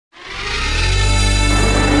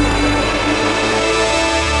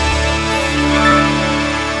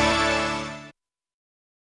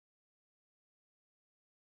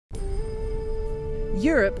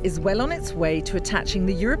is well on its way to attaching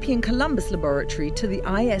the European Columbus Laboratory to the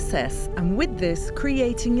ISS, and with this,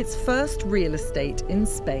 creating its first real estate in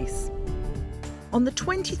space. On the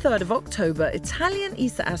 23rd of October, Italian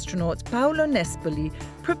ESA astronaut Paolo Nespoli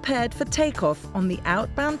prepared for takeoff on the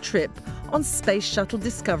outbound trip on Space Shuttle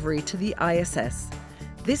Discovery to the ISS.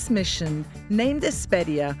 This mission, named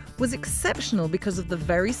Esperia, was exceptional because of the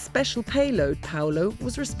very special payload Paolo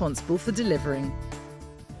was responsible for delivering.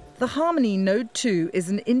 The Harmony Node 2 is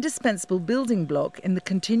an indispensable building block in the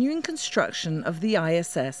continuing construction of the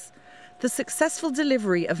ISS. The successful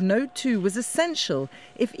delivery of Node 2 was essential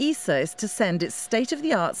if ESA is to send its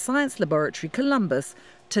state-of-the-art science laboratory Columbus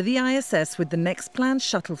to the ISS with the next planned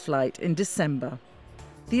shuttle flight in December.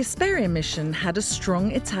 The Esperia mission had a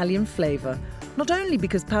strong Italian flavour, not only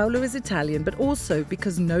because Paolo is Italian, but also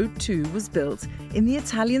because Node 2 was built in the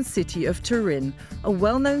Italian city of Turin, a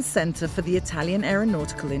well-known centre for the Italian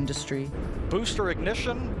aeronautical industry. Booster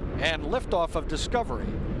ignition and liftoff of Discovery,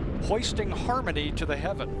 hoisting Harmony to the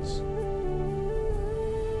heavens.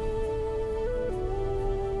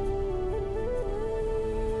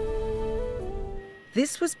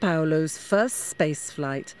 This was Paolo's first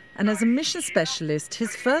spaceflight, and as a mission specialist,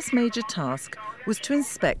 his first major task was to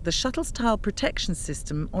inspect the shuttle's tile protection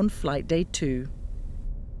system on flight day 2.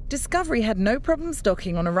 Discovery had no problems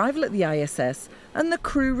docking on arrival at the ISS, and the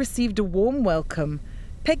crew received a warm welcome.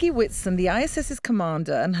 Peggy Whitson, the ISS's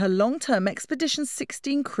commander, and her long-term Expedition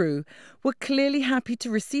 16 crew were clearly happy to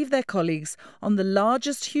receive their colleagues on the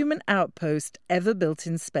largest human outpost ever built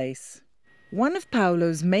in space. One of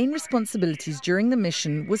Paolo's main responsibilities during the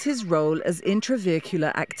mission was his role as Intra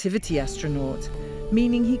Vehicular activity astronaut,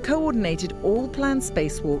 meaning he coordinated all planned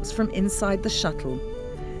spacewalks from inside the shuttle.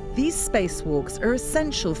 These spacewalks are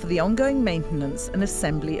essential for the ongoing maintenance and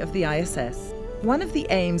assembly of the ISS. One of the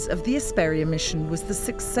aims of the Esperia mission was the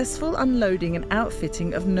successful unloading and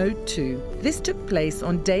outfitting of Node 2. This took place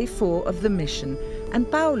on day 4 of the mission,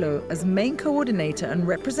 and Paolo, as main coordinator and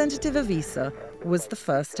representative of ESA, was the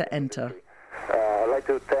first to enter. I'd like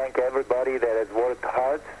to thank everybody that has worked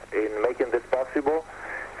hard in making this possible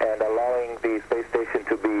and allowing the space station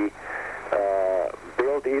to be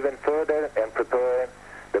built even further and preparing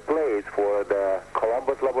the place for the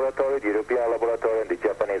Columbus laboratory, the European laboratory, and the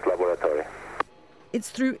Japanese laboratory. It's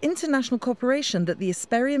through international cooperation that the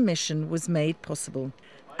Esperia mission was made possible.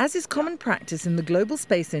 As is common practice in the global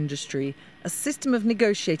space industry, a system of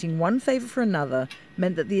negotiating one favour for another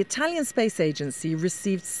meant that the Italian Space Agency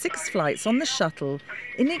received 6 flights on the shuttle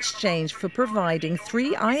in exchange for providing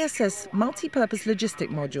 3 ISS multi-purpose logistic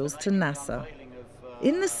modules to NASA.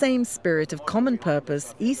 In the same spirit of common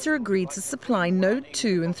purpose, ESA agreed to supply Node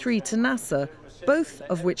 2 and 3 to NASA, both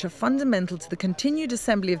of which are fundamental to the continued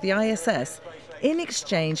assembly of the ISS, in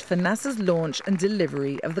exchange for NASA's launch and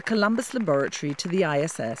delivery of the Columbus Laboratory to the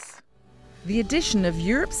ISS. The addition of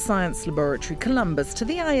Europe's science laboratory Columbus to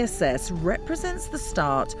the ISS represents the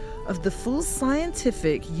start of the full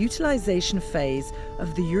scientific utilization phase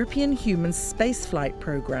of the European human spaceflight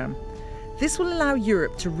program. This will allow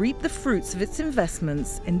Europe to reap the fruits of its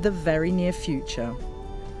investments in the very near future.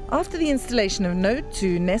 After the installation of Node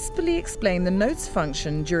 2, Nespoli explained the node's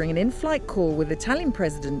function during an in-flight call with Italian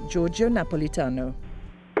President Giorgio Napolitano.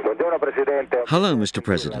 Hello, Mr.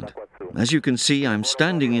 President. As you can see, I'm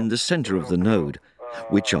standing in the center of the node,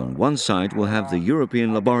 which on one side will have the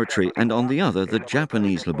European laboratory and on the other the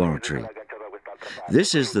Japanese laboratory.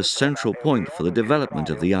 This is the central point for the development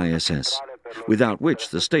of the ISS, without which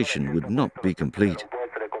the station would not be complete.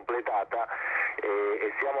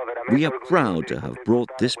 We are proud to have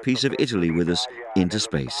brought this piece of Italy with us into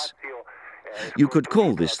space. You could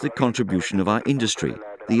call this the contribution of our industry,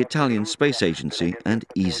 the Italian Space Agency and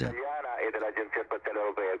ESA.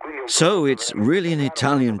 So it's really an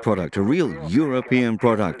Italian product, a real European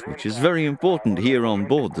product, which is very important here on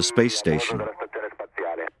board the space station.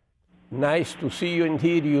 Nice to see you and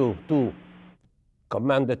hear you too,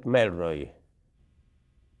 Commander Melroy.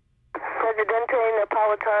 Presidente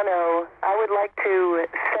Napolitano, I would like to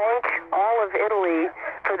thank all of Italy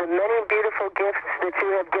for the many beautiful gifts that you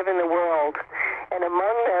have given the world. And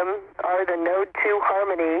among them are the Node 2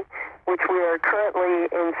 Harmony, which we are currently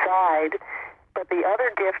inside. But the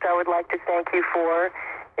other gift I would like to thank you for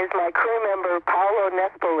is my crew member, Paolo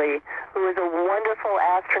Nespoli, who is a wonderful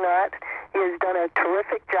astronaut. He has done a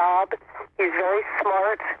terrific job. He's very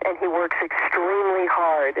smart, and he works extremely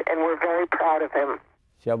hard, and we're very proud of him.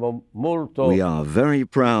 We are very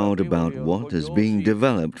proud about what is being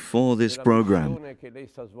developed for this program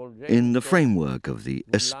in the framework of the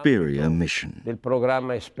Esperia mission.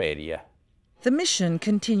 The mission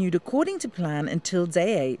continued according to plan until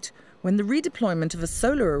day 8, when the redeployment of a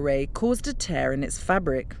solar array caused a tear in its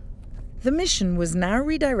fabric. The mission was now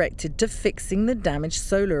redirected to fixing the damaged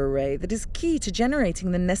solar array that is key to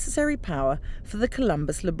generating the necessary power for the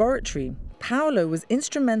Columbus laboratory. Paolo was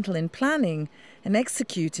instrumental in planning and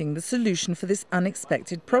executing the solution for this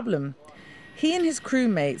unexpected problem. He and his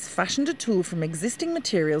crewmates fashioned a tool from existing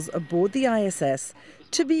materials aboard the ISS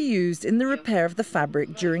to be used in the repair of the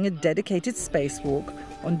fabric during a dedicated spacewalk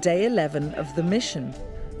on day 11 of the mission.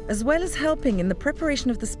 As well as helping in the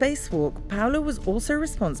preparation of the spacewalk, Paolo was also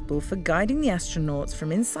responsible for guiding the astronauts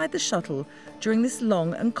from inside the shuttle during this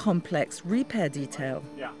long and complex repair detail.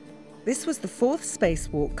 This was the fourth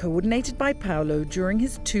spacewalk coordinated by Paolo during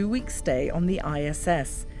his 2-week stay on the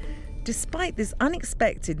ISS. Despite this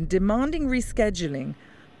unexpected and demanding rescheduling,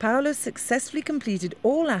 Paolo successfully completed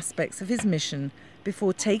all aspects of his mission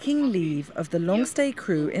before taking leave of the long-stay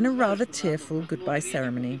crew in a rather tearful goodbye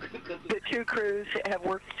ceremony. The two crews have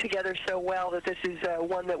worked together so well that this is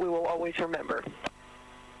one that we will always remember.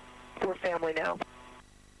 We're family now.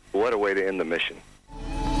 What a way to end the mission.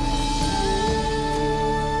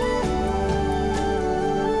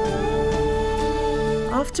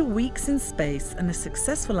 After weeks in space and a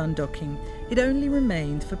successful undocking, it only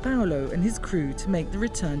remained for Paolo and his crew to make the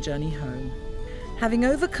return journey home. Having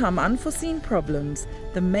overcome unforeseen problems,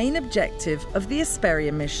 the main objective of the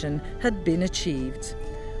Esperia mission had been achieved.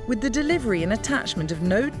 With the delivery and attachment of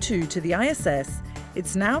Node 2 to the ISS,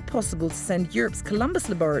 it's now possible to send Europe's Columbus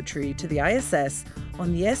laboratory to the ISS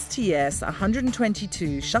on the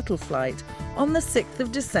STS-122 shuttle flight on the 6th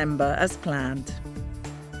of December as planned.